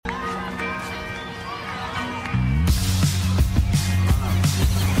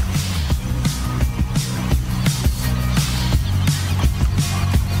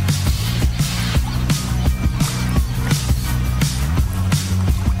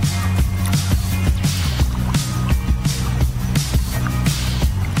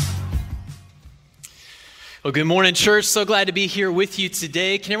Well, good morning, church. So glad to be here with you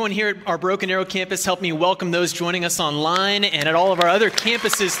today. Can everyone here at our Broken Arrow campus help me welcome those joining us online and at all of our other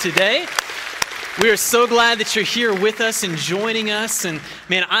campuses today? We are so glad that you're here with us and joining us. And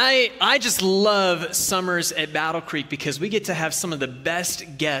man, I just love summers at Battle Creek because we get to have some of the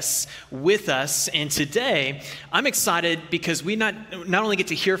best guests with us. And today, I'm excited because we not only get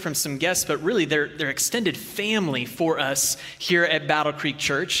to hear from some guests, but really they're extended family for us here at Battle Creek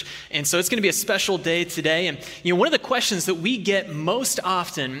Church. And so it's going to be a special day today. And one of the questions that we get most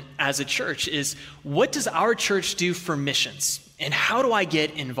often as a church is, what does our church do for missions? And how do I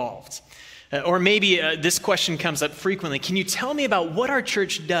get involved? Or maybe this question comes up frequently. Can you tell me about what our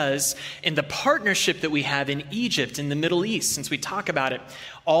church does in the partnership that we have in Egypt, in the Middle East, since we talk about it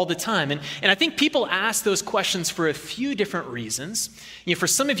all the time? And I think people ask those questions for a few different reasons. For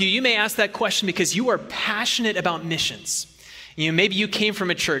some of you, you may ask that question because you are passionate about missions. Maybe you came from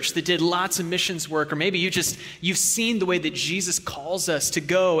a church that did lots of missions work, or maybe you've seen the way that Jesus calls us to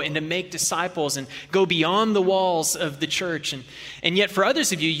go and to make disciples and go beyond the walls of the church. And yet for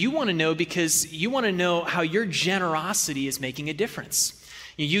others of you, you want to know because you want to know how your generosity is making a difference.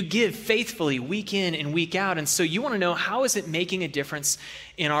 You give faithfully week in and week out, and so you want to know, how is it making a difference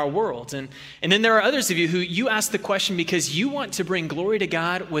in our world? And then there are others of you who you ask the question because you want to bring glory to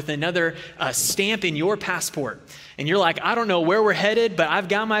God with another stamp in your passport. And you're like, I don't know where we're headed, but I've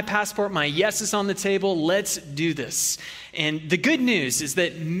got my passport, my yes is on the table, let's do this. And the good news is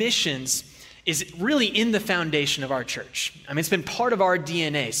that missions is really in the foundation of our church. I mean, it's been part of our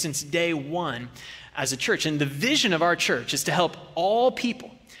DNA since day one as a church. And the vision of our church is to help all people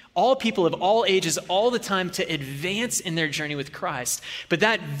of all ages, all the time, to advance in their journey with Christ. But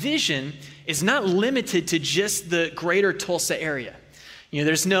that vision is not limited to just the greater Tulsa area.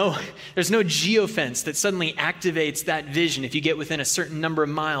 There's no geofence that suddenly activates that vision if you get within a certain number of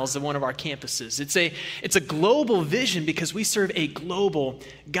miles of one of our campuses. It's a global vision because we serve a global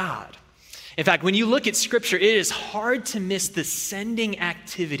God. In fact, when you look at Scripture, it is hard to miss the sending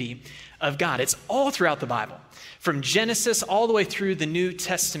activity of God. It's all throughout the Bible, from Genesis all the way through the New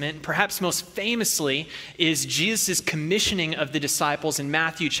Testament. Perhaps most famously is Jesus' commissioning of the disciples in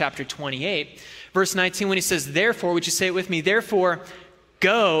Matthew chapter 28, verse 19, when he says, therefore, would you say it with me? Therefore,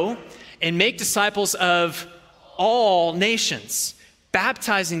 go and make disciples of all nations,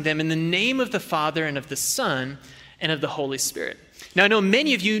 baptizing them in the name of the Father and of the Son and of the Holy Spirit. Now, I know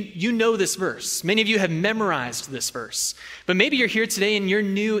many of you know this verse. Many of you have memorized this verse. But maybe you're here today and you're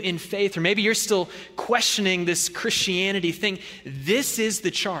new in faith, or maybe you're still questioning this Christianity thing. This is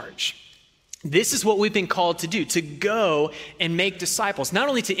the charge. This is what we've been called to do, to go and make disciples, not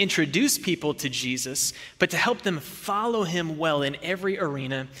only to introduce people to Jesus, but to help them follow him well in every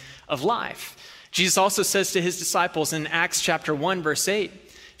arena of life. Jesus also says to his disciples in Acts chapter 1, verse 8,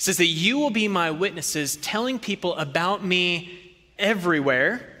 it says that you will be my witnesses, telling people about me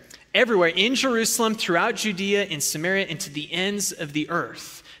everywhere, in Jerusalem, throughout Judea, in Samaria, and to the ends of the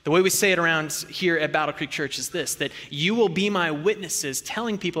earth. The way we say it around here at Battle Creek Church is this, that you will be my witnesses,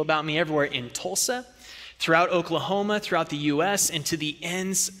 telling people about me everywhere in Tulsa, throughout Oklahoma, throughout the U.S., and to the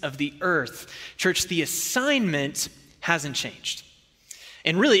ends of the earth. Church, the assignment hasn't changed.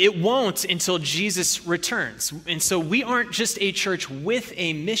 And really, it won't until Jesus returns. And so we aren't just a church with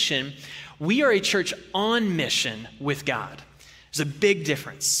a mission. We are a church on mission with God. There's a big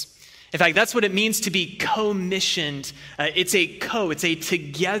difference. In fact, that's what it means to be co-missioned. It's a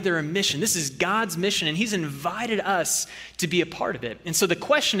together mission. This is God's mission, and he's invited us to be a part of it. And so the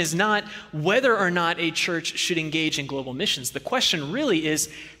question is not whether or not a church should engage in global missions. The question really is,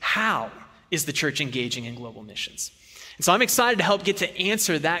 how is the church engaging in global missions? And so I'm excited to help get to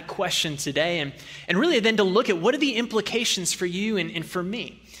answer that question today, and really then to look at what are the implications for you and for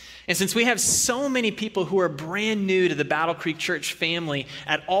me. And since we have so many people who are brand new to the Battle Creek Church family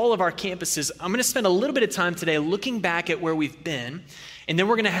at all of our campuses, I'm going to spend a little bit of time today looking back at where we've been, and then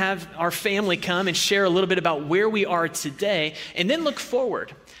we're going to have our family come and share a little bit about where we are today, and then look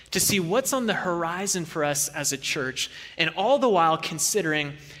forward to see what's on the horizon for us as a church, and all the while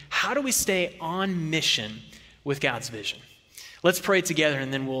considering, how do we stay on mission with God's vision? Let's pray together,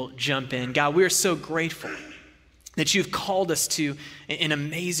 and then we'll jump in. God, we are so grateful that you've called us to an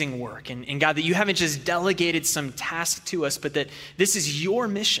amazing work. And God, that you haven't just delegated some task to us, but that this is your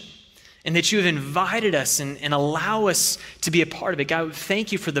mission, and that you have invited us and allow us to be a part of it. God,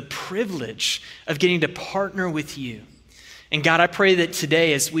 thank you for the privilege of getting to partner with you. And God, I pray that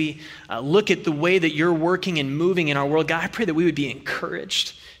today, as we look at the way that you're working and moving in our world, God, I pray that we would be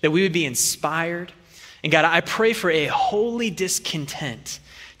encouraged, that we would be inspired, And God, I pray for a holy discontent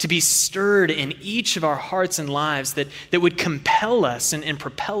to be stirred in each of our hearts and lives that would compel us and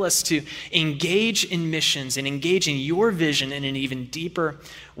propel us to engage in missions and engage in your vision in an even deeper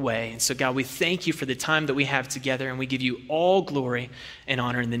way. And so, God, we thank you for the time that we have together, and we give you all glory and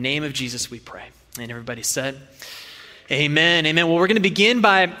honor. In the name of Jesus, we pray. And everybody said, amen, amen. Well, we're going to begin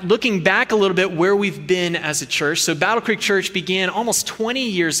by looking back a little bit where we've been as a church. So Battle Creek Church began almost 20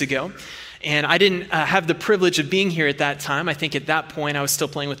 years ago. And I didn't have the privilege of being here at that time. I think at that point I was still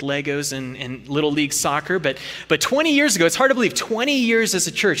playing with Legos and Little League soccer. But 20 years ago, it's hard to believe, 20 years as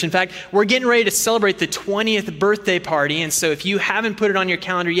a church. In fact, we're getting ready to celebrate the 20th birthday party. And so if you haven't put it on your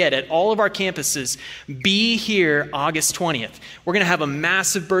calendar yet, at all of our campuses, be here August 20th. We're going to have a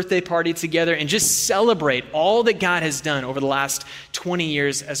massive birthday party together and just celebrate all that God has done over the last 20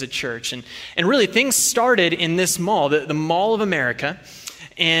 years as a church. And really, things started in this mall, the Mall of America.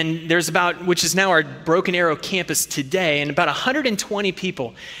 And there's which is now our Broken Arrow campus today, and about 120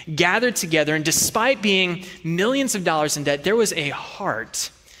 people gathered together. And despite being millions of dollars in debt, there was a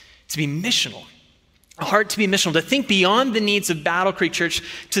heart to be missional. A heart to be missional, to think beyond the needs of Battle Creek Church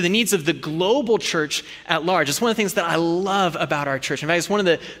to the needs of the global church at large. It's one of the things that I love about our church. In fact, it's one of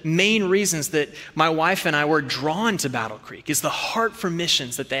the main reasons that my wife and I were drawn to Battle Creek, is the heart for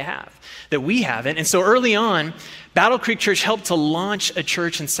missions that they have, that we have. And so early on, Battle Creek Church helped to launch a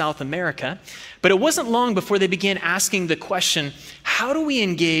church in South America, but it wasn't long before they began asking the question, how do we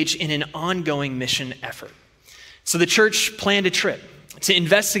engage in an ongoing mission effort? So the church planned a trip to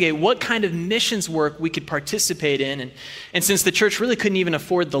investigate what kind of missions work we could participate in. And since the church really couldn't even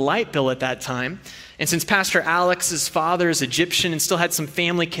afford the light bill at that time, and since Pastor Alex's father is Egyptian and still had some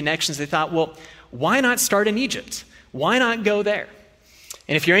family connections, they thought, well, why not start in Egypt? Why not go there?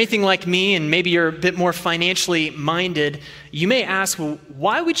 And if you're anything like me, and maybe you're a bit more financially minded, you may ask, well,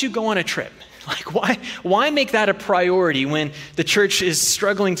 why would you go on a trip? Like, why make that a priority when the church is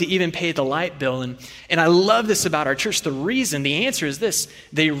struggling to even pay the light bill? And I love this about our church. The answer is this: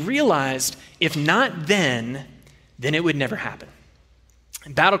 they realized if not then it would never happen.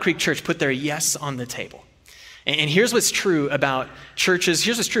 Battle Creek Church put their yes on the table. And here's what's true about churches.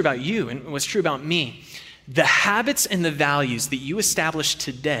 Here's what's true about you and what's true about me. The habits and the values that you establish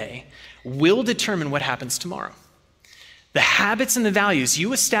today will determine what happens tomorrow. The habits and the values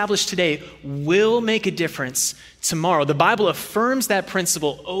you establish today will make a difference tomorrow. The Bible affirms that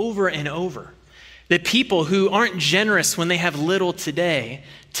principle over and over, that people who aren't generous when they have little today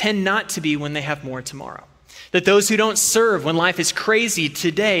tend not to be when they have more tomorrow. That those who don't serve when life is crazy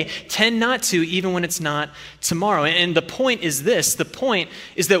today tend not to even when it's not tomorrow. And the point is this: the point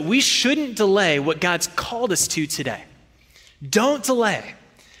is that we shouldn't delay what God's called us to today. Don't delay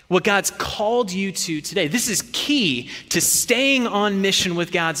what God's called you to today. This is key to staying on mission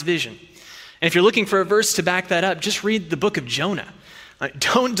with God's vision. And if you're looking for a verse to back that up, just read the book of Jonah.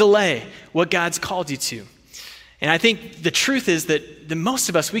 Don't delay what God's called you to. And I think the truth is that most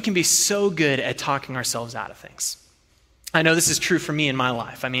of us, we can be so good at talking ourselves out of things. I know this is true for me in my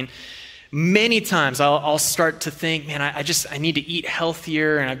life. I mean, many times I'll start to think, man, I need to eat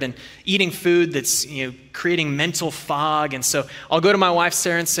healthier, and I've been eating food that's creating mental fog. And so I'll go to my wife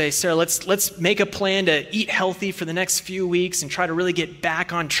Sarah and say, Sarah, let's make a plan to eat healthy for the next few weeks and try to really get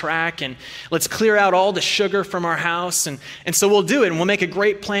back on track, and let's clear out all the sugar from our house. And so we'll do it, and we'll make a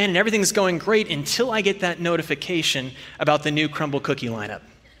great plan, and everything's going great until I get that notification about the new crumble cookie lineup.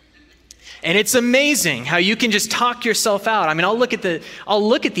 And it's amazing how you can just talk yourself out. I mean, I'll look at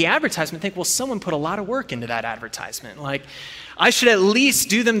the advertisement and think, well, someone put a lot of work into that advertisement. Like, I should at least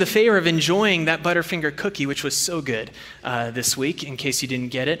do them the favor of enjoying that Butterfinger cookie, which was so good this week, in case you didn't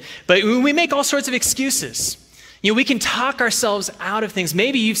get it. But we make all sorts of excuses. We can talk ourselves out of things.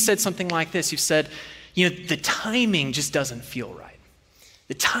 Maybe you've said something like this. You've said, the timing just doesn't feel right.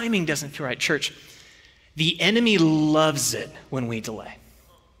 The timing doesn't feel right. Church, the enemy loves it when we delay.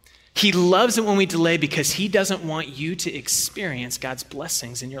 He loves it when we delay because he doesn't want you to experience God's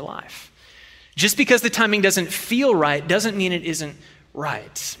blessings in your life. Just because the timing doesn't feel right doesn't mean it isn't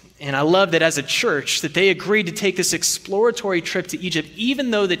right. And I love that as a church that they agreed to take this exploratory trip to Egypt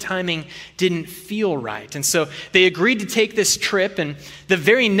even though the timing didn't feel right. And so they agreed to take this trip, and the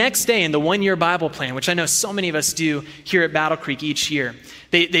very next day in the one-year Bible plan, which I know so many of us do here at Battle Creek each year,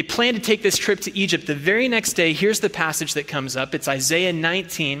 they plan to take this trip to Egypt. The very next day, here's the passage that comes up. It's Isaiah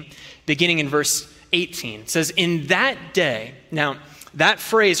 19, beginning in verse 18. It says, in that day, now that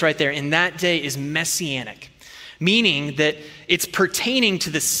phrase right there, in that day, is messianic, meaning that it's pertaining to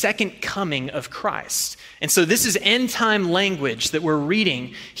the second coming of Christ. And so this is end time language that we're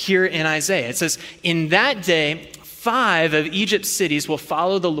reading here in Isaiah. It says, in that day, 5 of Egypt's cities will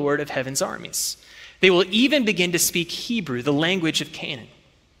follow the Lord of heaven's armies. They will even begin to speak Hebrew, the language of Canaan.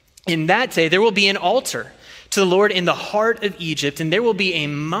 In that day, there will be an altar to the Lord in the heart of Egypt, and there will be a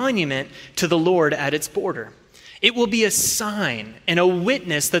monument to the Lord at its border. It will be a sign and a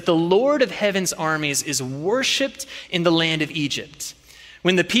witness that the Lord of heaven's armies is worshiped in the land of Egypt.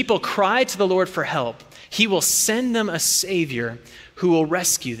 When the people cry to the Lord for help, he will send them a savior who will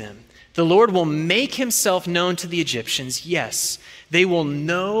rescue them. The Lord will make himself known to the Egyptians. Yes, they will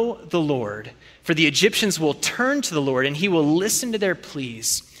know the Lord, for the Egyptians will turn to the Lord, and he will listen to their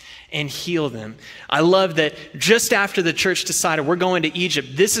pleas and heal them. I love that just after the church decided we're going to Egypt,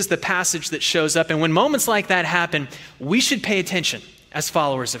 this is the passage that shows up. And when moments like that happen, we should pay attention as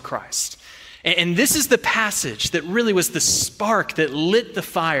followers of Christ. And this is the passage that really was the spark that lit the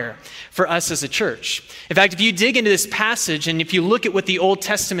fire for us as a church. In fact, if you dig into this passage and if you look at what the Old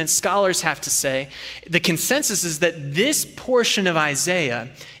Testament scholars have to say, the consensus is that this portion of Isaiah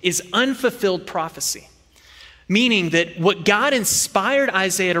is unfulfilled prophecy. Meaning that what God inspired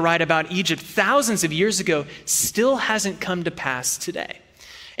Isaiah to write about Egypt thousands of years ago still hasn't come to pass today.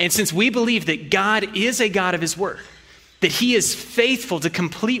 And since we believe that God is a God of his word, that he is faithful to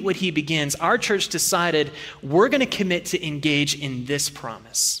complete what he begins, our church decided we're going to commit to engage in this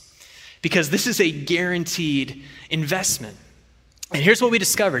promise because this is a guaranteed investment. And here's what we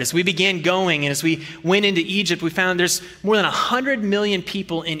discovered. As we began going and as we went into Egypt, we found there's more than 100 million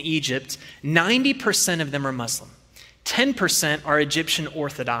people in Egypt. 90% of them are Muslim. 10% are Egyptian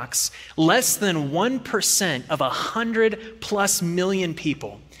Orthodox. Less than 1% of 100 plus million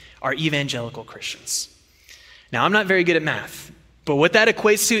people are evangelical Christians. Now, I'm not very good at math, but what that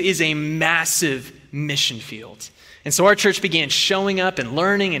equates to is a massive mission field. And so our church began showing up and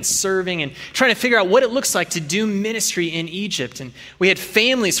learning and serving and trying to figure out what it looks like to do ministry in Egypt. And we had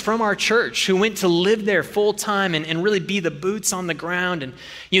families from our church who went to live there full time and really be the boots on the ground. And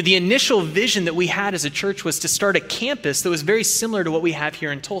the initial vision that we had as a church was to start a campus that was very similar to what we have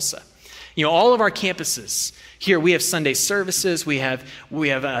here in Tulsa. All of our campuses here, we have Sunday services, we have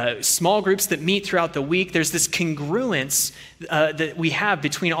small groups that meet throughout the week. There's this congruence that we have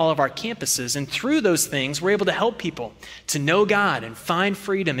between all of our campuses. And through those things, we're able to help people to know God and find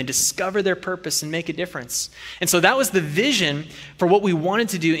freedom and discover their purpose and make a difference. And so that was the vision for what we wanted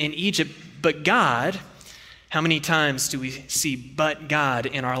to do in Egypt. But God, how many times do we see but God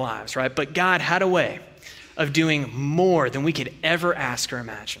in our lives, right? But God had a way of doing more than we could ever ask or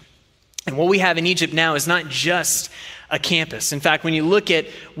imagine. And what we have in Egypt now is not just a campus. In fact, when you look at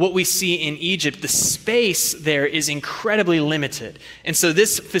what we see in Egypt, the space there is incredibly limited. And so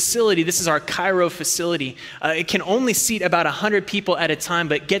this facility, this is our Cairo facility, it can only seat about 100 people at a time.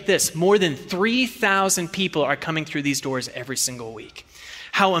 But get this, more than 3,000 people are coming through these doors every single week.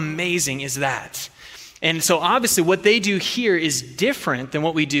 How amazing is that? And so obviously what they do here is different than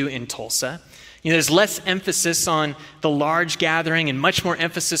what we do in Tulsa. There's less emphasis on the large gathering and much more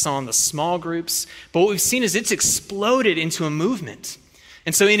emphasis on the small groups. But what we've seen is it's exploded into a movement.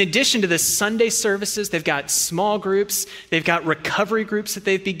 And so in addition to the Sunday services, they've got small groups, they've got recovery groups that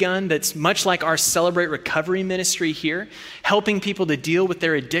they've begun that's much like our Celebrate Recovery ministry here, helping people to deal with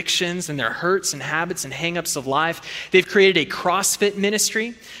their addictions and their hurts and habits and hang-ups of life. They've created a CrossFit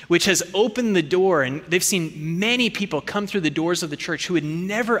ministry, which has opened the door, and they've seen many people come through the doors of the church who would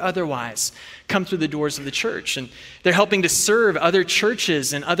never otherwise come through the doors of the church. And they're helping to serve other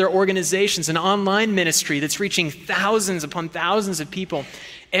churches and other organizations, an online ministry that's reaching thousands upon thousands of people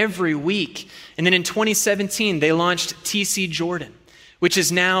every week. And then in 2017, they launched TC Jordan, which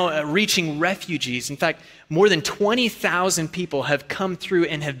is now reaching refugees. In fact, more than 20,000 people have come through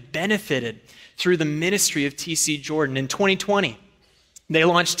and have benefited through the ministry of TC Jordan. In 2020, they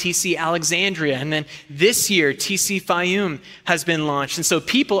launched TC Alexandria, and then this year, TC Fayum has been launched. And so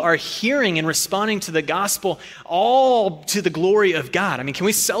people are hearing and responding to the gospel all to the glory of God. I mean, can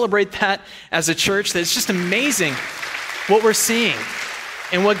we celebrate that as a church? That's just amazing what we're seeing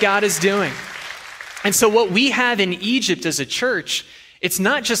and what God is doing. And so what we have in Egypt as a church, it's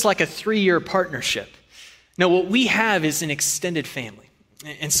not just like a 3-year partnership. No, what we have is an extended family.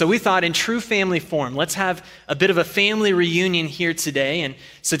 And so we thought in true family form, let's have a bit of a family reunion here today. And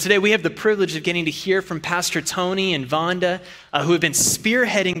so today we have the privilege of getting to hear from Pastor Tony and Vonda, who have been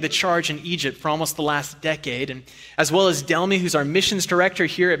spearheading the charge in Egypt for almost the last decade, and as well as Delmy, who's our missions director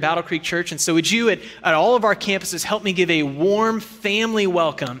here at Battle Creek Church. And so would you at all of our campuses help me give a warm family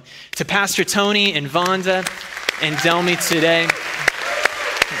welcome to Pastor Tony and Vonda and Delmy today.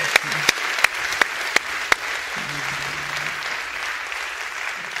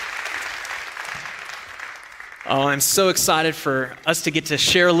 Oh, I'm so excited for us to get to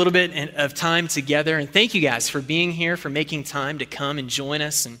share a little bit of time together. And thank you guys for being here, for making time to come and join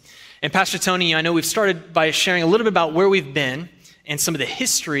us. And Pastor Tony, I know we've started by sharing a little bit about where we've been and some of the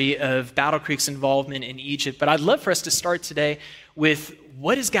history of Battle Creek's involvement in Egypt, but I'd love for us to start today with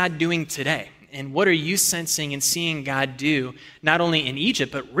what is God doing today? And what are you sensing and seeing God do, not only in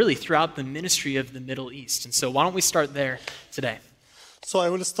Egypt, but really throughout the ministry of the Middle East? And so why don't we start there today? So I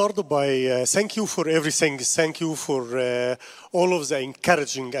will start by thank you for everything. Thank you for all of the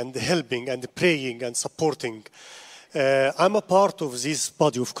encouraging and helping and praying and supporting. I'm a part of this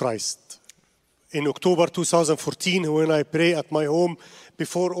body of Christ. In October 2014, when I pray at my home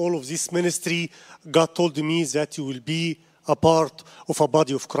before all of this ministry, God told me that you will be a part of a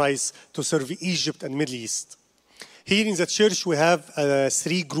body of Christ to serve Egypt and Middle East. Here in the church, we have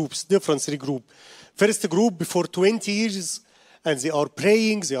three groups, different three groups. First group before 20 years, and they are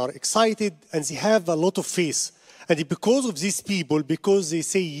praying, they are excited, and they have a lot of faith. And because of these people, because they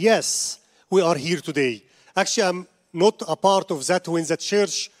say, yes, we are here today. Actually, I'm not a part of that when the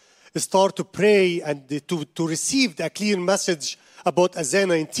church start to pray and to receive a clear message about Isaiah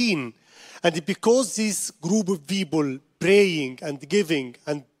 19. And because this group of people praying and giving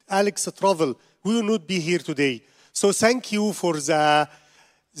and Alex travel, we will not be here today. So thank you for the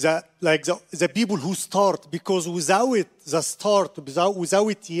people who start, because without the start,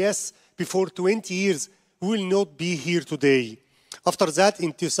 without yes, before 20 years, we will not be here today. After that,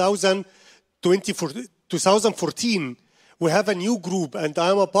 in 2014, we have a new group, and I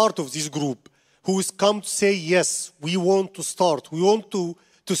am a part of this group, who has come to say, yes, we want to start. We want to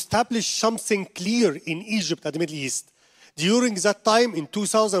establish something clear in Egypt and the Middle East. During that time, in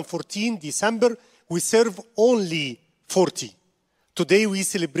 2014, December, we serve only 40. Today, we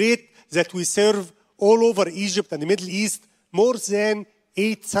celebrate that we serve all over Egypt and the Middle East more than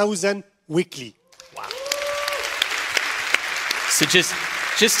 8,000 weekly. Wow. So just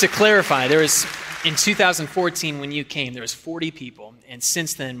to clarify, there was, in 2014, when you came, there was 40 people, and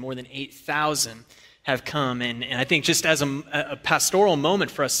since then, more than 8,000 have come. And I think just as a pastoral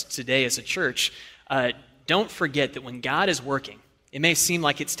moment for us today as a church, don't forget that when God is working, it may seem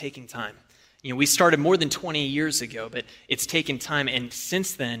like it's taking time. You know, we started more than 20 years ago, but it's taken time. And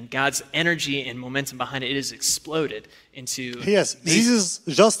since then, God's energy and momentum behind it has exploded into... Yes, this is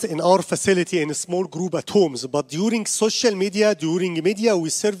just in our facility in a small group at homes. But during social media, we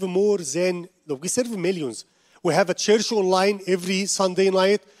serve we serve millions. We have a church online every Sunday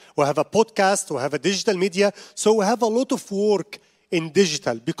night. We have a podcast. We have a digital media. So we have a lot of work in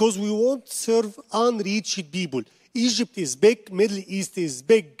digital because we want to serve unreached people. Egypt is big. Middle East is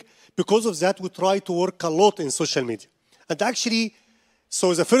big. Because of that, we try to work a lot in social media. And actually,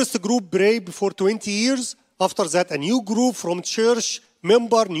 so the first group prayed before 20 years. After that, a new group from church,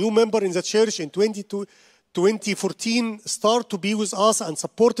 new member in the church in 2014 start to be with us and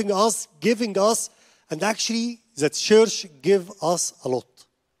supporting us, giving us. And actually, the church give us a lot.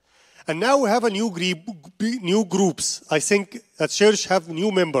 And now we have a new groups. I think the church have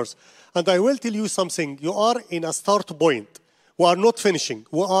new members. And I will tell you something. You are in a start point. We are not finishing.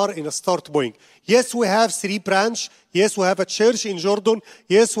 We are in a start point. Yes, we have 3 branches. Yes, we have a church in Jordan.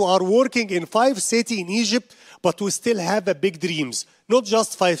 Yes, we are working in 5 cities in Egypt, but we still have a big dreams. Not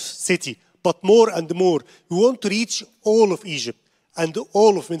just 5 cities, but more and more. We want to reach all of Egypt and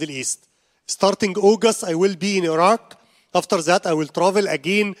all of Middle East. Starting August, I will be in Iraq. After that, I will travel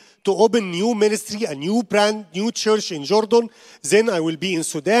again to open new ministry, a new brand, new church in Jordan. Then I will be in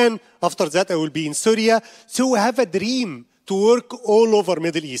Sudan. After that, I will be in Syria. So we have a dream to work all over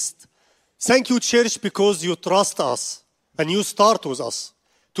Middle East. Thank you, church, because you trust us and you start with us.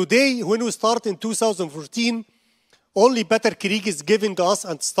 Today, when we start in 2014, only Better Creek is giving us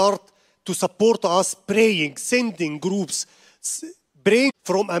and start to support us, praying, sending groups, praying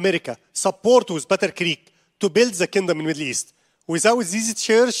from America, support with Better Creek to build the kingdom in Middle East. Without this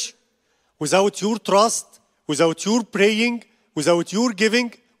church, without your trust, without your praying, without your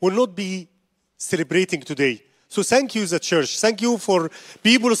giving, we'll not be celebrating today. So thank you, the church. Thank you for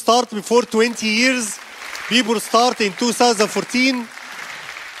people start before 20 years. People start in 2014.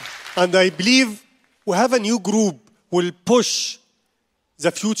 And I believe we have a new group who will push the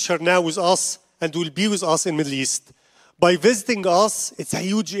future now with us and will be with us in Middle East. By visiting us, it's a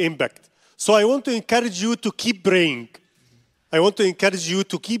huge impact. So I want to encourage you to keep praying. I want to encourage you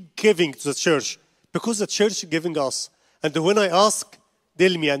to keep giving to the church because the church is giving us. And when I ask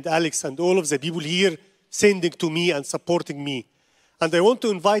Delmi and Alex and all of the people here, sending to me and supporting me. And I want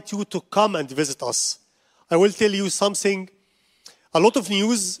to invite you to come and visit us. I will tell you something. A lot of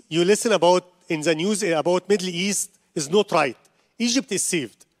news you listen about in the news about Middle East is not right. Egypt is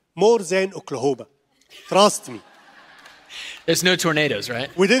saved more than Oklahoma. Trust me. There's no tornadoes, right?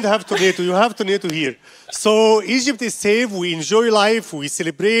 We didn't have tornado. You have tornado here. So Egypt is safe. We enjoy life. We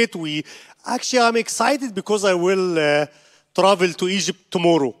celebrate. Actually, I'm excited because I will travel to Egypt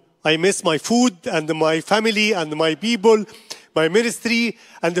tomorrow. I miss my food and my family and my people, my ministry.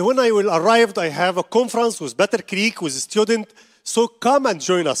 And when I will arrive, I have a conference with Better Creek with a student. So come and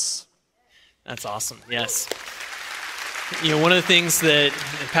join us. That's awesome. Yes. You know, one of the things that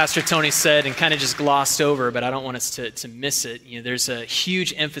Pastor Tony said and kind of just glossed over, but I don't want us to miss it, you know, there's a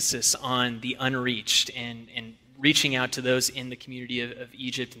huge emphasis on the unreached and reaching out to those in the community of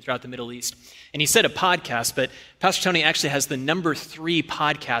Egypt and throughout the Middle East. And he said a podcast, but Pastor Tony actually has the number 3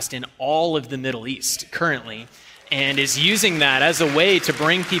 podcast in all of the Middle East currently and is using that as a way to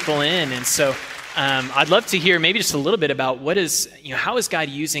bring people in. And so I'd love to hear maybe just a little bit about how is God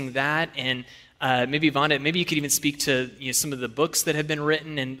using that, and maybe Vonda, maybe you could even speak to some of the books that have been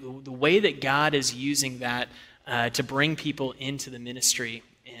written and the way that God is using that to bring people into the ministry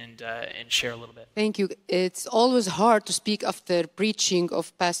and share a little bit. Thank you. It's always hard to speak after preaching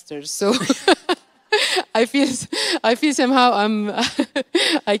of pastors, so I feel somehow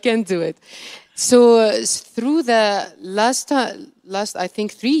I can't do it. So through the last I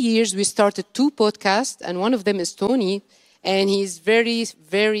think 3 years, we started 2 podcasts, and one of them is Tony. And he's very,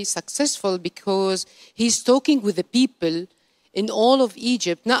 very successful because he's talking with the people in all of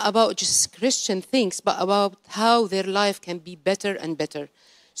Egypt, not about just Christian things, but about how their life can be better and better.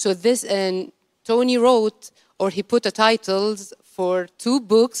 So and Tony wrote, or he put the titles for 2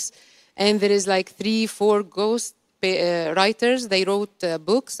 books, and there is like 3-4 ghost writers. They wrote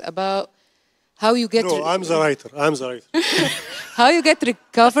books about how you get... No, I'm the writer. How you get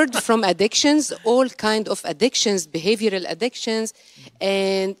recovered from addictions, all kind of addictions, behavioral addictions,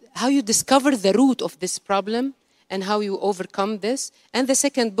 and how you discover the root of this problem and how you overcome this. And the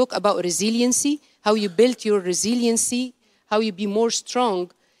second book about resiliency, how you build your resiliency, how you be more strong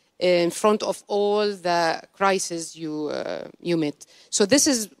in front of all the crises you met. So this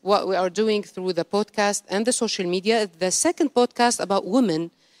is what we are doing through the podcast and the social media. The second podcast about women,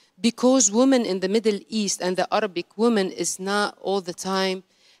 because women in the Middle East and the Arabic women is not all the time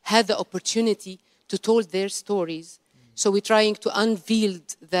had the opportunity to tell their stories. So we're trying to unveil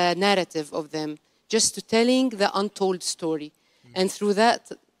the narrative of them, just to telling the untold story. And through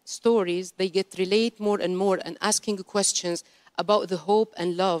that stories, they get relate more and more and asking questions about the hope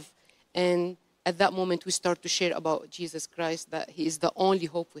and love. And at that moment, we start to share about Jesus Christ, that he is the only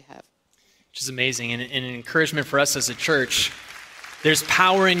hope we have. Which is amazing, and an encouragement for us as a church. There's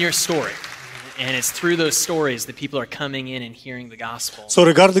power in your story, and it's through those stories that people are coming in and hearing the gospel. So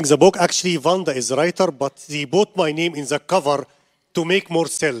regarding the book, actually, Vonda is the writer, but he bought my name in the cover to make more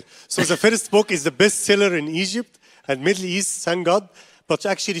sell. So the first book is the bestseller in Egypt and Middle East, thank God. But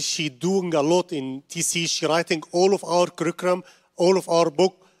actually, she's doing a lot in TC. She's writing all of our curriculum, all of our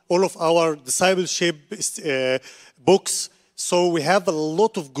book, all of our discipleship books. So we have a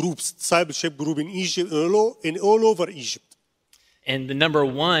lot of groups, discipleship group in Egypt, all over Egypt. And the number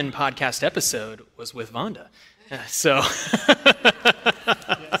 1 podcast episode was with Vonda. So,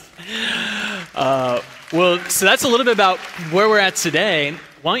 so that's a little bit about where we're at today.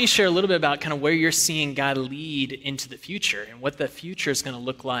 Why don't you share a little bit about kind of where you're seeing God lead into the future and what the future is going to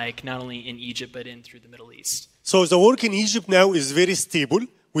look like, not only in Egypt, but through the Middle East. So the work in Egypt now is very stable.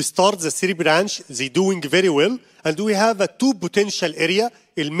 We start the 3 branch. They're doing very well. And we have a 2 potential area,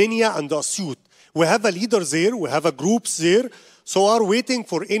 El Minya and Asyut. We have a leader there. We have a groups there. So we are waiting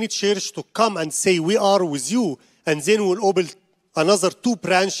for any church to come and say, we are with you. And then we'll open another 2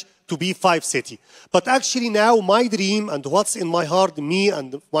 branch to be 5 city. But actually now my dream and what's in my heart, me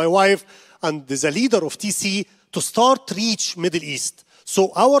and my wife and the leader of TC, to start reach Middle East.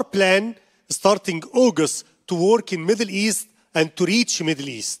 So our plan, starting August, to work in Middle East and to reach Middle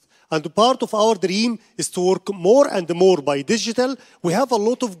East. And part of our dream is to work more and more by digital. We have a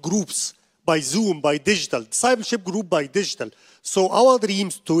lot of groups by Zoom, by digital, discipleship group by digital. So our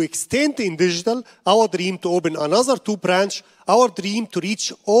dreams to extend in digital, our dream to open another 2 branch, our dream to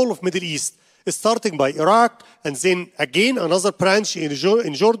reach all of Middle East, starting by Iraq, and then again another branch in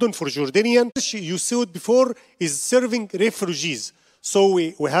Jordan for Jordanian. You saw it before, is serving refugees. So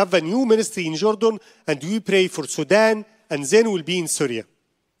we have a new ministry in Jordan, and we pray for Sudan, and then we'll be in Syria.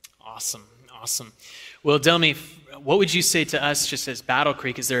 Awesome. Well, Delmy, what would you say to us just as Battle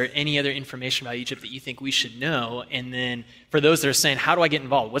Creek? Is there any other information about Egypt that you think we should know? And then for those that are saying, how do I get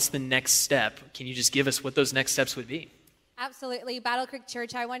involved? What's the next step? Can you just give us what those next steps would be? Absolutely. Battle Creek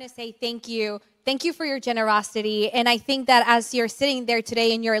Church, I want to say thank you. Thank you for your generosity. And I think that as you're sitting there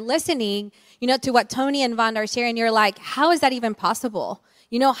today and you're listening, to what Tony and Vonda are sharing, you're like, how is that even possible?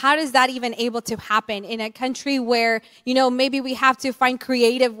 How does that even able to happen in a country where, maybe we have to find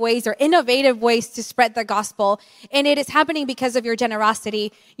creative ways or innovative ways to spread the gospel? And it is happening because of your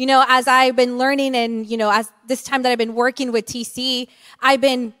generosity. As I've been learning and, as this time that I've been working with TC, I've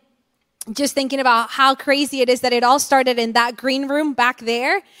been just thinking about how crazy it is that it all started in that green room back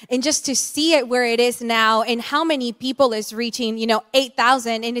there, and just to see it where it is now and how many people is reaching,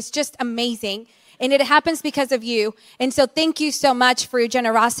 8,000, and it's just amazing. And it happens because of you. And so thank you so much for your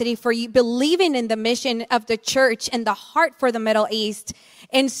generosity, for you believing in the mission of the church and the heart for the Middle East.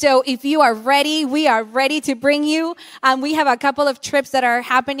 And so if you are ready, we are ready to bring you. We have a couple of trips that are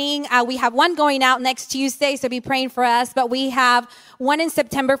happening. We have one going out next Tuesday, so be praying for us. But we have one in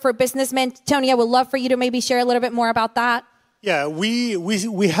September for businessmen. Tony, I would love for you to maybe share a little bit more about that. Yeah,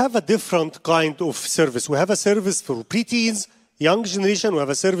 we have a different kind of service. We have a service for preteens, young generation. We have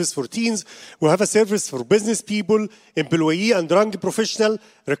a service for teens. We have a service for business people, employee and young professional,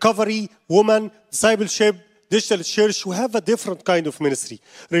 recovery, woman, discipleship, digital church. We have a different kind of ministry.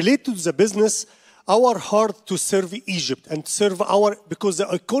 Related to the business, our heart to serve Egypt and serve because the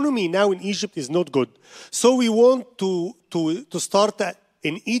economy now in Egypt is not good. So we want to start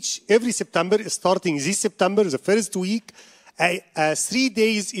every September, starting this September, the first week, a 3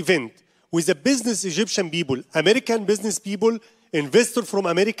 days event with the business Egyptian people, American business people, investors from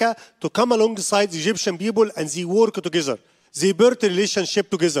America, to come alongside the Egyptian people, and they work together. They build a relationship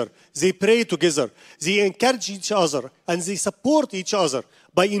together. They pray together. They encourage each other, and they support each other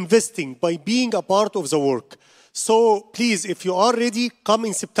by investing, by being a part of the work. So please, if you are ready, come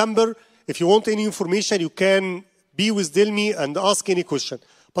in September. If you want any information, you can be with Delmi and ask any question.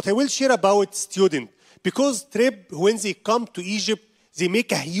 But I will share about students, because trip, when they come to Egypt, they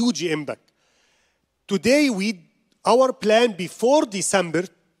make a huge impact. Today, our plan before December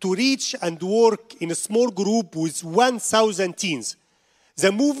to reach and work in a small group with 1,000 teens.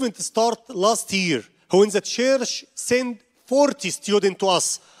 The movement started last year, when the church sent 40 students to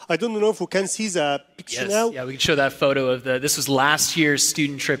us. I don't know if we can see the picture now. Yeah, we can show that photo of this was last year's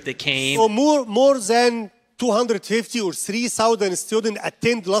student trip that came. So more than 250 or 3,000 students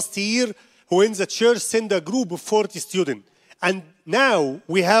attend last year, when the church sent a group of 40 students. And now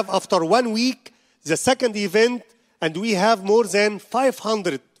we have, after 1 week, the second event, and we have more than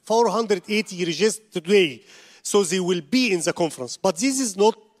 480 registered today. So they will be in the conference. But this is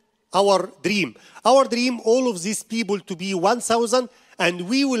not our dream. Our dream, all of these people to be 1,000, and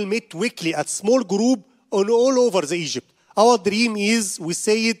we will meet weekly at small group all over the Egypt. Our dream is, we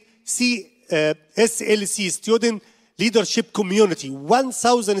say it, SLC, Student Leadership Community,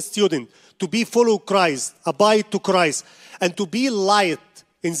 1,000 students to be follow Christ, abide to Christ, and to be light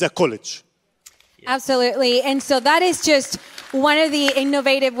in the college. Absolutely. And so that is just one of the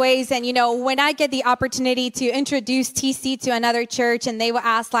innovative ways. And, when I get the opportunity to introduce TC to another church, and they will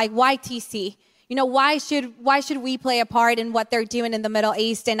ask, why TC? Why should we play a part in what they're doing in the Middle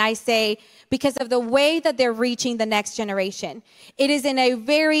East? And I say, because of the way that they're reaching the next generation. It is in a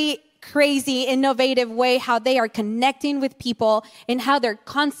very crazy, innovative way how they are connecting with people, and how they're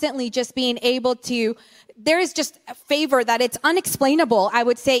constantly just being able to, there is just a favor that it's unexplainable, I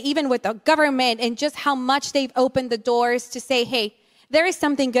would say, even with the government, and just how much they've opened the doors to say, hey, there is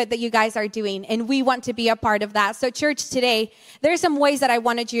something good that you guys are doing, and we want to be a part of that. So church, today, there are some ways that I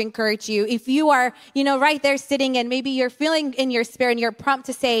wanted to encourage you. If you are, right there sitting, and maybe you're feeling in your spirit and you're prompt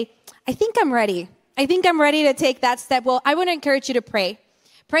to say, I think I'm ready. I think I'm ready to take that step. Well, I want to encourage you to pray.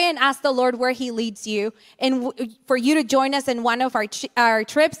 Pray and ask the Lord where he leads you, and for you to join us in one of our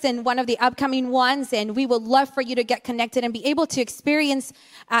trips and one of the upcoming ones. And we would love for you to get connected and be able to experience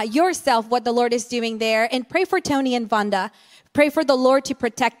yourself what the Lord is doing there. And pray for Tony and Vanda. Pray for the Lord to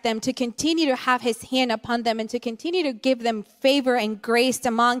protect them, to continue to have his hand upon them, and to continue to give them favor and grace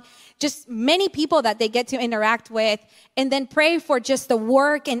among just many people that they get to interact with. And then pray for just the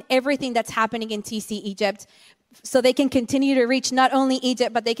work and everything that's happening in TC Egypt, so they can continue to reach not only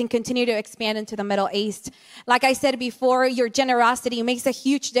Egypt, but they can continue to expand into the Middle East. Like I said before, your generosity makes a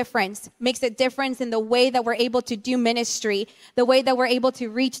huge difference, makes a difference in the way that we're able to do ministry, the way that we're able to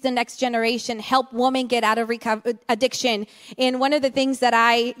reach the next generation, help women get out of addiction. And one of the things that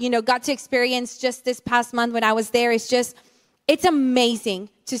I, got to experience just this past month when I was there is just, it's amazing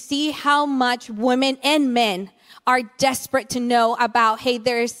to see how much women and men are desperate to know about,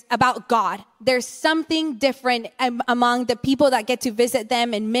 about God. There's something different among the people that get to visit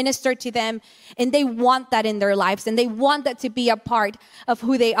them and minister to them, and they want that in their lives, and they want that to be a part of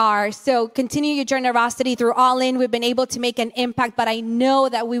who they are. So continue your generosity through All In. We've been able to make an impact, but I know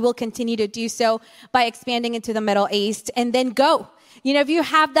that we will continue to do so by expanding into the Middle East. And then go. You know, if you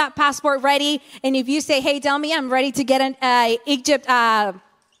have that passport ready, and if you say, hey, Delmy, I'm ready to get an Egypt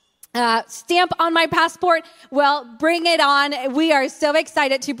stamp on my passport, well, bring it on. We are so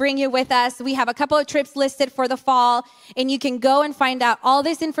excited to bring you with us. We have a couple of trips listed for the fall, and you can go and find out all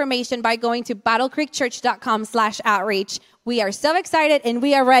this information by going to battlecreekchurch.com/outreach. We are so excited, and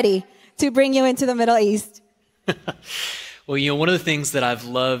we are ready to bring you into the Middle East. Well, you know, one of the things that I've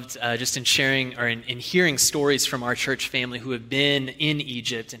loved just in sharing or in hearing stories from our church family who have been in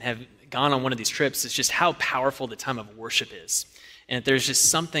Egypt and have gone on one of these trips is just how powerful the time of worship is. And there's just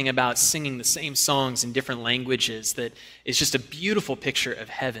something about singing the same songs in different languages that is just a beautiful picture of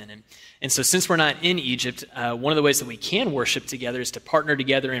heaven. And so since we're not in Egypt, one of the ways that we can worship together is to partner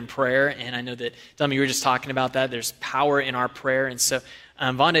together in prayer. And I know that, Delmy, you were just talking about that. There's power in our prayer. And so,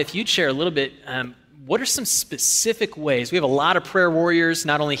 Vonda, if you'd share a little bit, what are some specific ways? We have a lot of prayer warriors,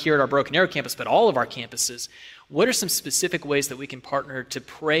 not only here at our Broken Arrow campus, but all of our campuses. What are some specific ways that we can partner to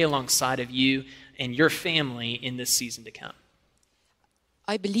pray alongside of you and your family in this season to come?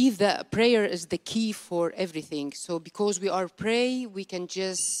 I believe that prayer is the key for everything. So because we are pray, we can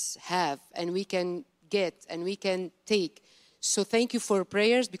just have, and we can get, and we can take. So thank you for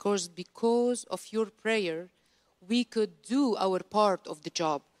prayers, because of your prayer, we could do our part of the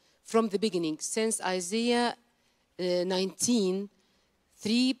job from the beginning. Since Isaiah 19,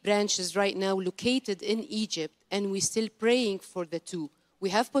 3 branches right now located in Egypt, and we're still praying for the 2.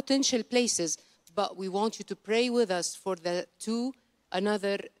 We have potential places, but we want you to pray with us for the 2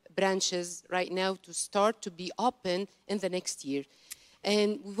 another branches right now to start to be open in the next year.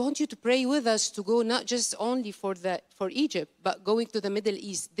 And we want you to pray with us to go not just only for Egypt, but going to the Middle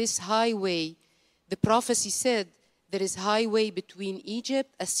East. This highway, the prophecy said there is highway between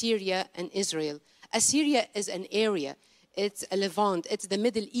Egypt, Assyria, and Israel. Assyria is an area. It's a Levant. It's the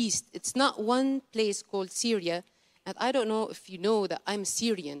Middle East. It's not one place called Syria. And I don't know if you know that I'm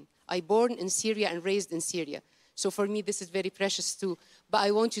Syrian. I born in Syria and raised in Syria. So for me, this is very precious too. But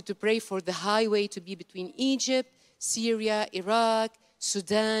I want you to pray for the highway to be between Egypt, Syria, Iraq,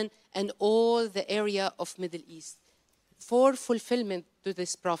 Sudan, and all the area of Middle East for fulfillment to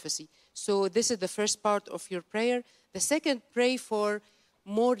this prophecy. So this is the first part of your prayer. The second, pray for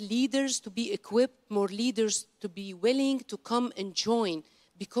more leaders to be equipped, more leaders to be willing to come and join,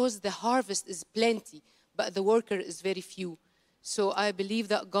 because the harvest is plenty, but the worker is very few. So I believe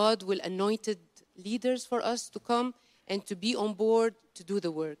that God will anointed leaders for us to come and to be on board to do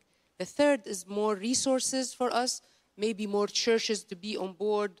the work. The third is more resources for us, maybe more churches to be on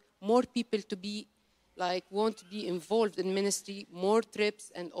board, more people to be want to be involved in ministry, more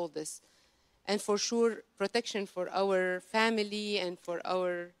trips and all this. And for sure, protection for our family and for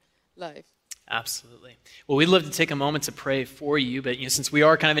our life. Absolutely. Well, we'd love to take a moment to pray for you, but since we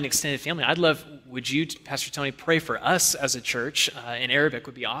are kind of an extended family, would you, Pastor Tony, pray for us as a church in Arabic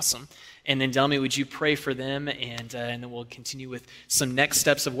would be awesome. And then Delmy, would you pray for them, and then we'll continue with some next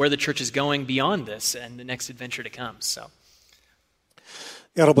steps of where the church is going beyond this and the next adventure to come. So.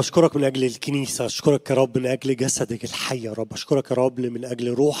 يا رب أشكرك من أجل الكنيسة، أشكرك يا رب من أجل جسدك الحي يا رب، أشكرك يا رب من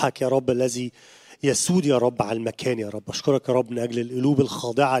أجل روحك يا رب الذي يسود يا رب على المكان يا رب، أشكرك يا رب من أجل القلوب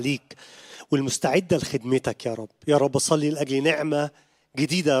الخاضعة ليك والمستعدة لخدمتك يا رب. يا رب أصلي من أجل نعمة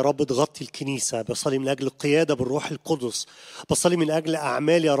جديدة يا رب تغطي الكنيسة، بصلي من أجل القيادة بالروح القدس، بصلي من أجل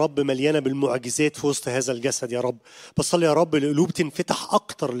أعمال يا رب مليانة بالمعجزات في وسط هذا الجسد يا رب، بصلي يا رب القلوب تنفتح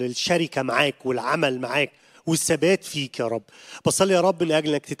أكتر للشركة معاك والعمل معاك والثبات فيك يا رب. بصلي يا رب من أجل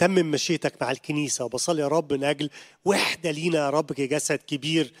أنك تتمم مشيئتك مع الكنيسة، وبصلي يا رب من أجل وحدة لينا يا رب كجسد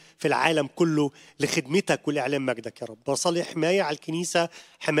كبير في العالم كله لخدمتك والإعلان مجدك يا رب. بصلي حماية على الكنيسة،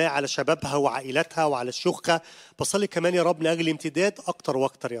 حماية على شبابها وعائلاتها وعلى شيوخها. بصلي كمان يا رب من أجل امتداد أكتر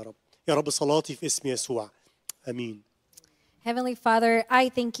وأكتر يا رب. يا رب صلاتي في اسم يسوع، آمين. Heavenly Father, I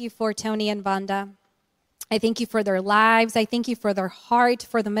thank you for Tony and Vonda. I thank you for their lives. I thank you for their heart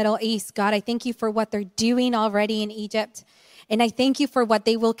for the Middle East. God, I thank you for what they're doing already in Egypt. And I thank you for what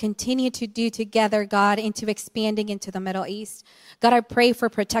they will continue to do together, God, into expanding into the Middle East. God, I pray for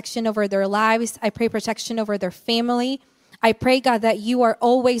protection over their lives. I pray protection over their family. I pray, God, that you are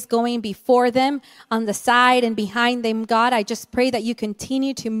always going before them, on the side and behind them, God. I just pray that you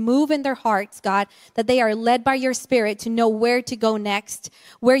continue to move in their hearts, God, that they are led by your Spirit to know where to go next,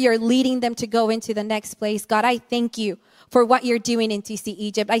 where you're leading them to go into the next place. God, I thank you for what you're doing in TC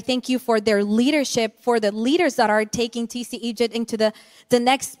Egypt. I thank you for their leadership, for the leaders that are taking TC Egypt into the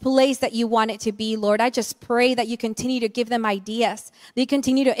next place that you want it to be, Lord. I just pray that you continue to give them ideas, that you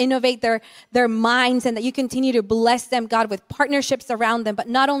continue to innovate their minds, and that you continue to bless them, God, with partnerships around them. But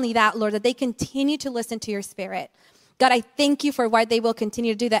not only that, Lord, that they continue to listen to your Spirit. God, I thank you for what they will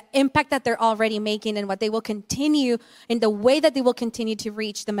continue to do, the impact that they're already making and what they will continue in the way that they will continue to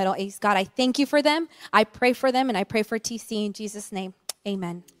reach the Middle East. God, I thank you for them. I pray for them and I pray for TC in Jesus' name.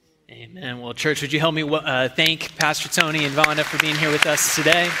 Amen. Amen. Well, church, would you help me thank Pastor Tony and Vonda for being here with us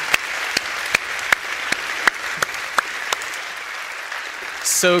today?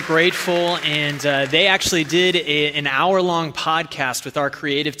 So grateful, and they actually did an hour-long podcast with our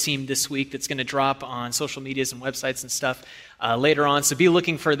creative team this week that's going to drop on social medias and websites and stuff later on. So be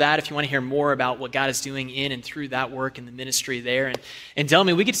looking for that if you want to hear more about what God is doing in and through that work in the ministry there. And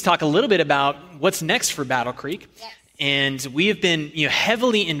Delmy, we get to talk a little bit about what's next for Battle Creek. Yes. And we have been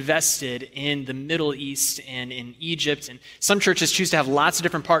heavily invested in the Middle East and in Egypt. And some churches choose to have lots of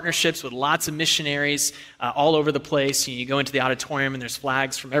different partnerships with lots of missionaries all over the place. You go into the auditorium and there's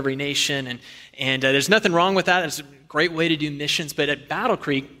flags from every nation. And there's nothing wrong with that. It's a great way to do missions. But at Battle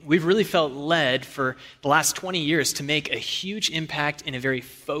Creek, we've really felt led for the last 20 years to make a huge impact in a very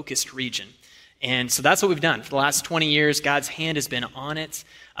focused region. And so that's what we've done. For the last 20 years, God's hand has been on it.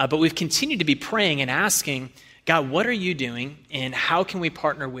 But we've continued to be praying and asking, God, what are you doing, and how can we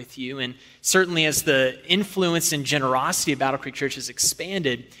partner with you? And certainly as the influence and generosity of Battle Creek Church has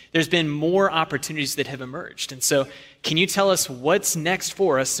expanded, there's been more opportunities that have emerged. And so can you tell us what's next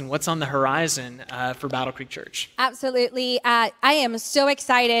for us and what's on the horizon for Battle Creek Church? Absolutely. I am so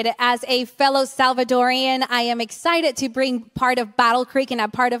excited. As a fellow Salvadorian, I am excited to bring part of Battle Creek and a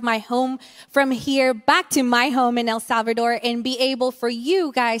part of my home from here back to my home in El Salvador and be able for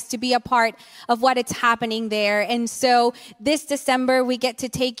you guys to be a part of what is happening there. And so this December, we get to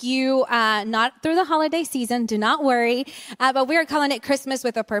take you, not through the holiday season, do not worry, but we are calling it Christmas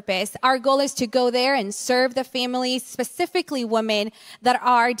with a Purpose. Our goal is to go there and serve the families, specifically women that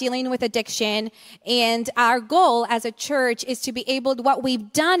are dealing with addiction. And our goal as a church is to be able to, what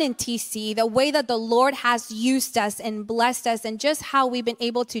we've done in TC, the way that the Lord has used us and blessed us and just how we've been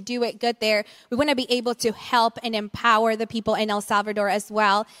able to do it good there. We want to be able to help and empower the people in El Salvador as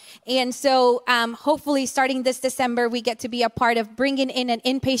well. And so hopefully starting this December, we get to be a part of bringing in an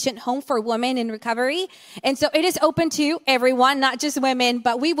inpatient home for women in recovery. And so it is open to everyone, not just women,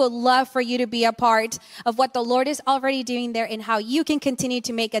 but we would love for you to be a part of what the Lord is already doing there and how you can continue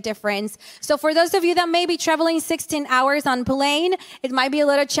to make a difference. So for those of you that may be traveling 16 hours on plane, it might be a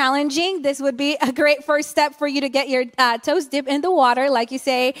little challenging. This would be a great first step for you to get your toes dipped in the water, like you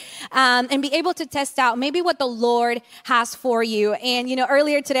say, and be able to test out maybe what the Lord has for you. And,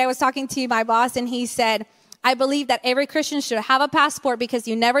 earlier today I was talking to my boss and he said, I believe that every Christian should have a passport because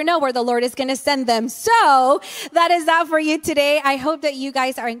you never know where the Lord is going to send them. So that is that for you today. I hope that you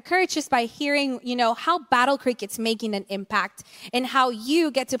guys are encouraged just by hearing, how Battle Creek is making an impact and how you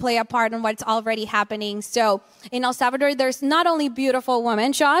get to play a part in what's already happening. So in El Salvador, there's not only beautiful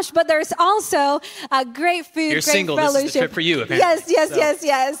women, Josh, but there's also great food, You're great single. fellowship. This is the trip for you, apparently.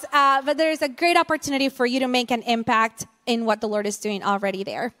 Yes. But there's a great opportunity for you to make an impact in what the Lord is doing already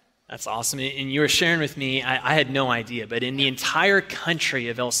there. That's awesome. And you were sharing with me, I had no idea, but in the entire country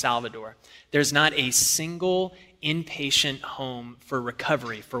of El Salvador, there's not a single inpatient home for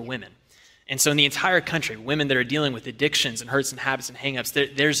recovery for women. And so in the entire country, women that are dealing with addictions and hurts and habits and hangups,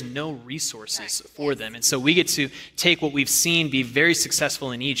 there's no resources for them. And so we get to take what we've seen be very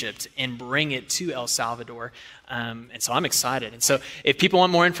successful in Egypt and bring it to El Salvador. And so I'm excited. And so if people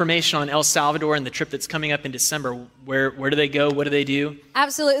want more information on El Salvador and the trip that's coming up in December, where do they go? What do they do?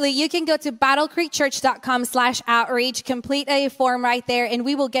 Absolutely. You can go to battlecreekchurch.com/outreach, complete a form right there, and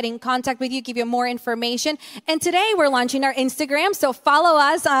we will get in contact with you, give you more information. And today we're launching our Instagram. So follow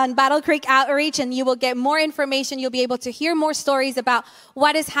us on Battle Creek Outreach and you will get more information. You'll be able to hear more stories about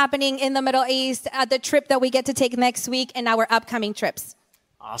what is happening in the Middle East, the trip that we get to take next week, and our upcoming trips.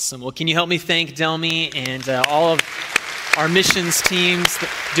 Awesome. Well, can you help me thank Delmy and all of our missions teams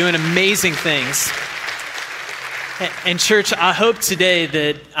doing amazing things? And church, I hope today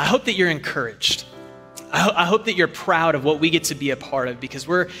that you're encouraged. I hope that you're proud of what we get to be a part of because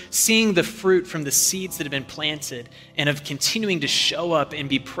we're seeing the fruit from the seeds that have been planted and of continuing to show up and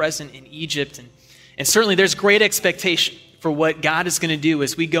be present in Egypt. And certainly there's great expectation for what God is going to do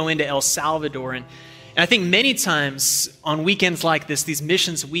as we go into El Salvador. And I think many times on weekends like this, these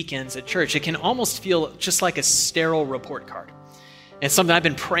missions weekends at church, it can almost feel just like a sterile report card. And it's something I've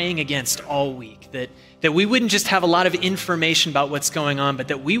been praying against all week, that we wouldn't just have a lot of information about what's going on, but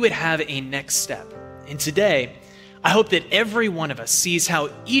that we would have a next step. And today, I hope that every one of us sees how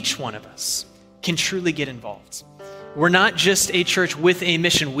each one of us can truly get involved. We're not just a church with a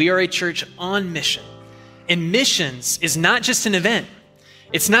mission. We are a church on mission. And missions is not just an event.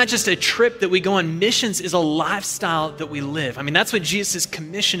 It's not just a trip that we go on. Missions is a lifestyle that we live. I mean, that's what Jesus'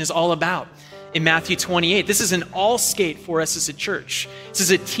 commission is all about, in Matthew 28. This is an all skate for us as a church. This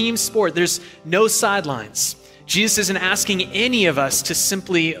is a team sport. There's no sidelines. Jesus isn't asking any of us to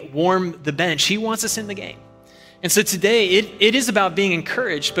simply warm the bench. He wants us in the game. And so today, it is about being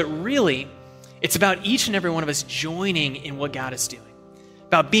encouraged, but really, it's about each and every one of us joining in what God is doing,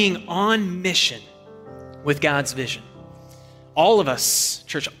 about being on mission with God's vision. All of us,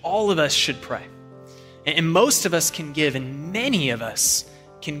 church, all of us should pray. And most of us can give, and many of us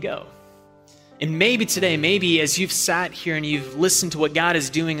can go. And maybe today, maybe as you've sat here and you've listened to what God is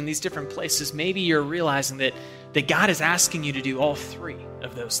doing in these different places, maybe you're realizing that God is asking you to do all three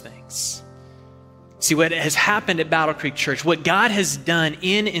of those things. See, what has happened at Battle Creek Church, what God has done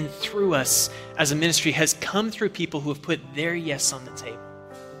in and through us as a ministry has come through people who have put their yes on the table.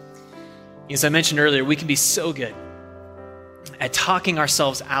 As I mentioned earlier, we can be so good at talking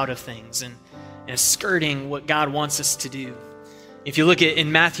ourselves out of things and skirting what God wants us to do. If you look at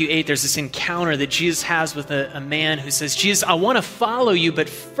in Matthew 8, there's this encounter that Jesus has with a man who says, Jesus, I want to follow you, but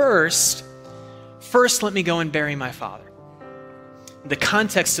first let me go and bury my father. The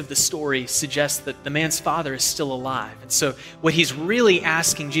context of the story suggests that the man's father is still alive. And so what he's really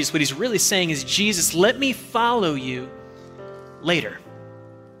asking Jesus, what he's really saying is, Jesus, let me follow you later.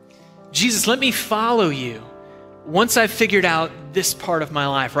 Jesus, let me follow you once I've figured out this part of my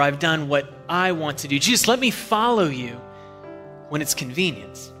life, or I've done what I want to do. Jesus, let me follow you when it's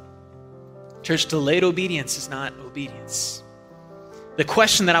convenient. Church, delayed obedience is not obedience. The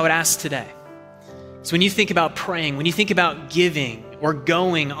question that I would ask today is, when you think about praying, when you think about giving or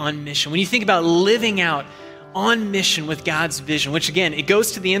going on mission, when you think about living out on mission with God's vision, which again, it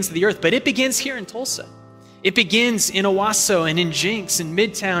goes to the ends of the earth, but it begins here in Tulsa. It begins in Owasso and in Jinx and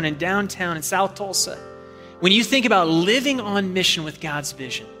Midtown and downtown and South Tulsa. When you think about living on mission with God's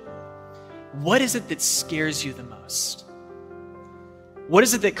vision, what is it that scares you the most? What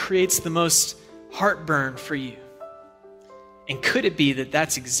is it that creates the most heartburn for you? And could it be that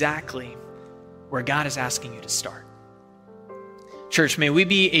that's exactly where God is asking you to start? Church, may we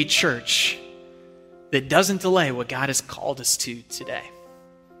be a church that doesn't delay what God has called us to today.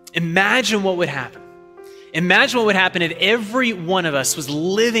 Imagine what would happen. Imagine what would happen if every one of us was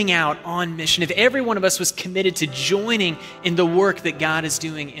living out on mission, if every one of us was committed to joining in the work that God is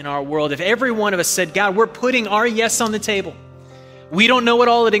doing in our world, if every one of us said, God, we're putting our yes on the table. We don't know what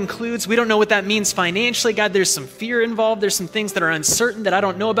all it includes. We don't know what that means financially. God, there's some fear involved. There's some things that are uncertain that I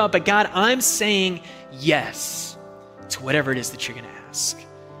don't know about. But God, I'm saying yes to whatever it is that you're going to ask.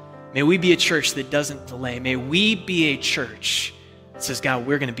 May we be a church that doesn't delay. May we be a church that says, God,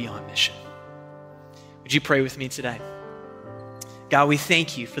 we're going to be on mission. Would you pray with me today? God, we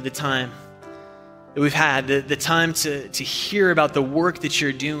thank you for the time that we've had, the time to hear about the work that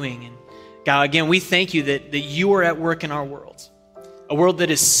you're doing. And God, again, we thank you that you are at work in our world, a world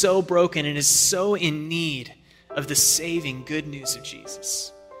that is so broken and is so in need of the saving good news of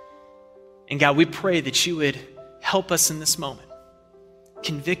Jesus. And God, we pray that you would help us in this moment,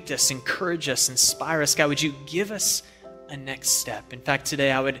 convict us, encourage us, inspire us. God, would you give us a next step? In fact,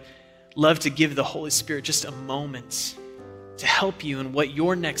 today I would love to give the Holy Spirit just a moment to help you in what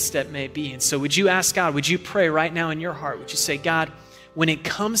your next step may be. And so would you ask God, would you pray right now in your heart? Would you say, God, when it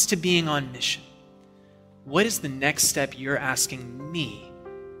comes to being on mission, what is the next step you're asking me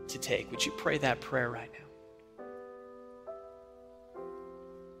to take? Would you pray that prayer right now?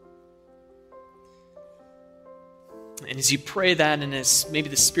 And as you pray that, and as maybe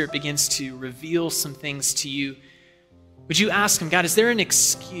the Spirit begins to reveal some things to you, would you ask him, God, is there an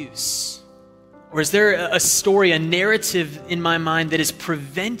excuse? Or is there a story, a narrative in my mind that is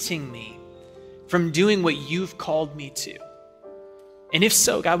preventing me from doing what you've called me to? And if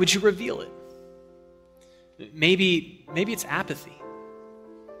so, God, would you reveal it? Maybe it's apathy.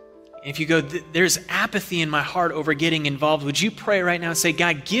 And if you go, there's apathy in my heart over getting involved, would you pray right now and say,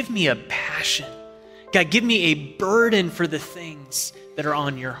 God, give me a passion. God, give me a burden for the things that are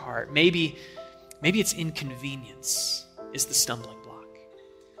on your heart. Maybe it's inconvenience is the stumbling block.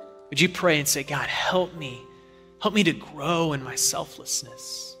 Would you pray and say, God, help me to grow in my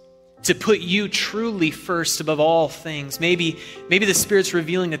selflessness, to put you truly first above all things. Maybe the Spirit's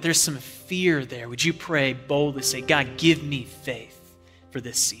revealing that there's some fear there. Would you pray boldly, say, God, give me faith for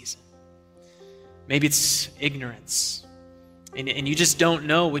this season. Maybe it's ignorance, and you just don't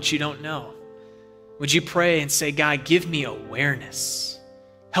know what you don't know. Would you pray and say, God, give me awareness.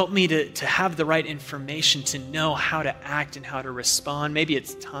 Help me to have the right information to know how to act and how to respond. Maybe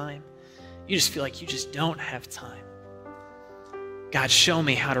it's time. You just feel like you just don't have time. God, show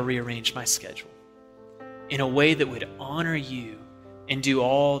me how to rearrange my schedule in a way that would honor you and do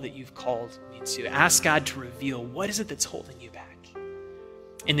all that you've called me to. Ask God to reveal what is it that's holding you back.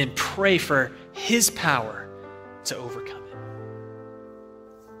 And then pray for his power to overcome it.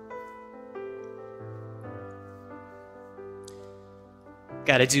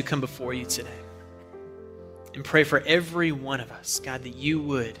 God, I do come before you today and pray for every one of us, God, that you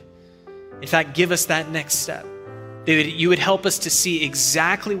would, in fact, give us that next step. That you would help us to see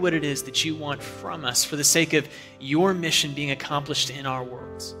exactly what it is that you want from us for the sake of your mission being accomplished in our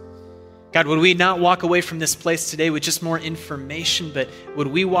worlds. God, would we not walk away from this place today with just more information, but would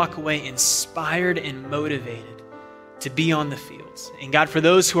we walk away inspired and motivated to be on the fields? And God, for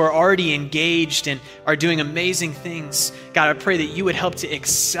those who are already engaged and are doing amazing things, God, I pray that you would help to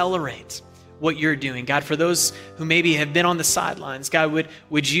accelerate what you're doing. God, for those who maybe have been on the sidelines, God,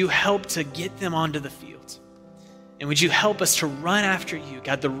 would you help to get them onto the field? And would you help us to run after you,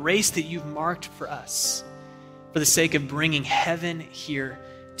 God, the race that you've marked for us for the sake of bringing heaven here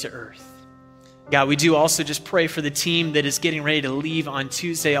to earth. God, we do also just pray for the team that is getting ready to leave on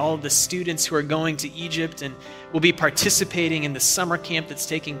Tuesday, all of the students who are going to Egypt and will be participating in the summer camp that's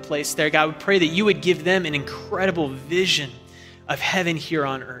taking place there. God, we pray that you would give them an incredible vision of heaven here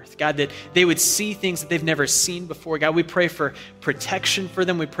on earth. God, that they would see things that they've never seen before. God, we pray for protection for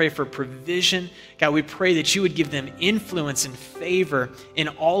them. We pray for provision. God, we pray that you would give them influence and favor in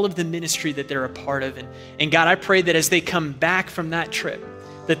all of the ministry that they're a part of. And God, I pray that as they come back from that trip,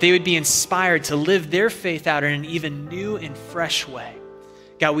 that they would be inspired to live their faith out in an even new and fresh way.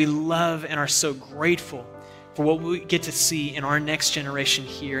 God, we love and are so grateful for what we get to see in our next generation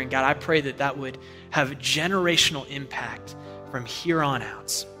here. And God, I pray that that would have generational impact from here on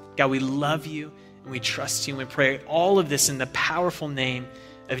out. God, we love you and we trust you. And we pray all of this in the powerful name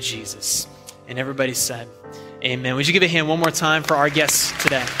of Jesus. And everybody said, amen. Would you give a hand one more time for our guests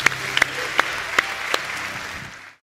today?